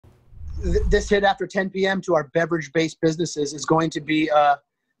this hit after 10 p.m. to our beverage-based businesses is going to be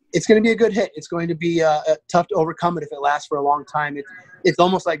it's going to be a good hit. It's going to be tough to overcome it if it lasts for a long time. It's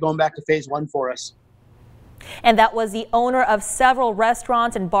almost like going back to phase one for us. And that was the owner of several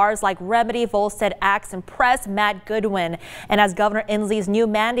restaurants and bars like Remedy, Volstead, Axe, and Press, Matt Goodwin. And as Governor Inslee's new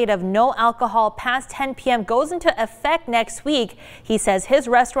mandate of no alcohol past 10 p.m. goes into effect next week, he says his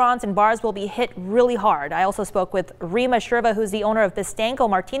restaurants and bars will be hit really hard. I also spoke with Rima Shriva, who's the owner of Bistanco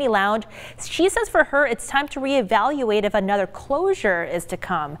Martini Lounge. She says for her, it's time to reevaluate if another closure is to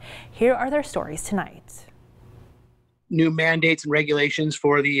come. Here are their stories tonight. New mandates and regulations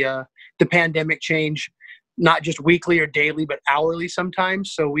for the pandemic change. Not just weekly or daily, but hourly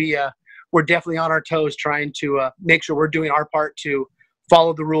sometimes. So we're definitely on our toes trying to make sure we're doing our part to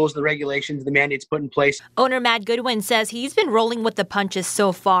follow the rules, the regulations, the mandates put in place. Owner Matt Goodwin says he's been rolling with the punches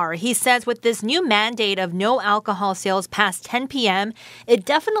so far. He says with this new mandate of no alcohol sales past 10 p.m., it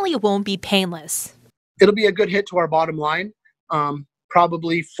definitely won't be painless. It'll be a good hit to our bottom line.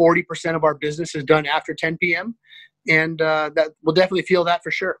 Probably 40% of our business is done after 10 p.m. And that we'll definitely feel that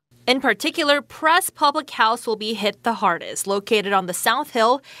for sure. In particular, Press Public House will be hit the hardest. Located on the South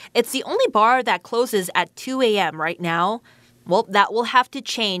Hill, it's the only bar that closes at 2 a.m. right now. Well, that will have to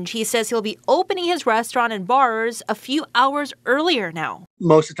change. He says he'll be opening his restaurant and bars a few hours earlier now.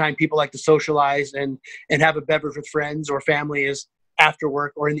 Most of the time, people like to socialize and have a beverage with friends or family is after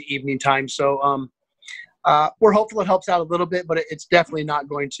work or in the evening time. So we're hopeful it helps out a little bit, but it's definitely not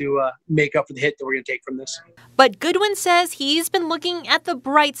going to make up for the hit that we're going to take from this. But Goodwin says he's been looking at the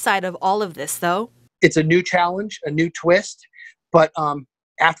bright side of all of this, though. It's a new challenge, a new twist, but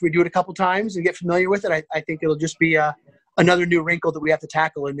after we do it a couple times and get familiar with it, I think it'll just be another new wrinkle that we have to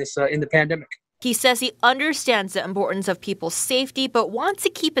tackle in this in the pandemic. He says he understands the importance of people's safety, but wants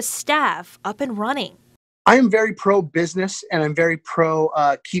to keep his staff up and running. I am very pro-business, and I'm very pro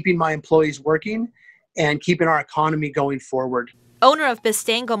keeping my employees working and keeping our economy going forward. Owner of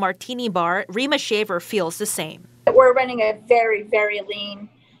Bistanco Martini Bar, Rima Shaver, feels the same. We're running a very, very lean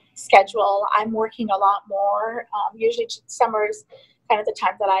schedule. I'm working a lot more. Usually summer's kind of the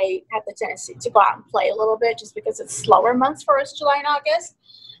time that I have the tendency to go out and play a little bit just because it's slower months for us, July and August.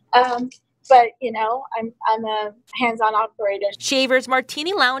 But, you know, I'm a hands-on operator. Shaver's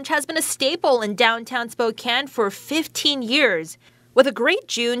Martini Lounge has been a staple in downtown Spokane for 15 years. With a great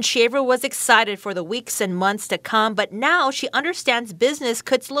June, Shaver was excited for the weeks and months to come, but now she understands business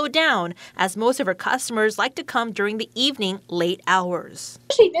could slow down as most of her customers like to come during the evening late hours.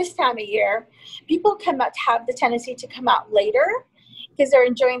 Especially this time of year, people have the tendency to come out later because they're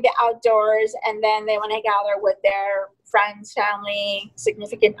enjoying the outdoors, and then they want to gather with their friends, family,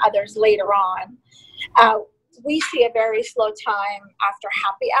 significant others later on. We see a very slow time after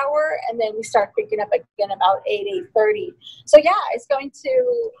happy hour, and then we start picking up again about 8:30. So yeah, it's going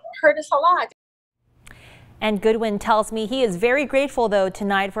to hurt us a lot. And Goodwin tells me he is very grateful, though,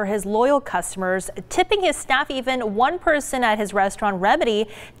 tonight for his loyal customers, tipping his staff. Even one person at his restaurant, Remedy,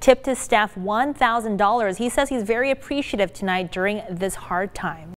 tipped his staff $1,000. He says he's very appreciative tonight during this hard time.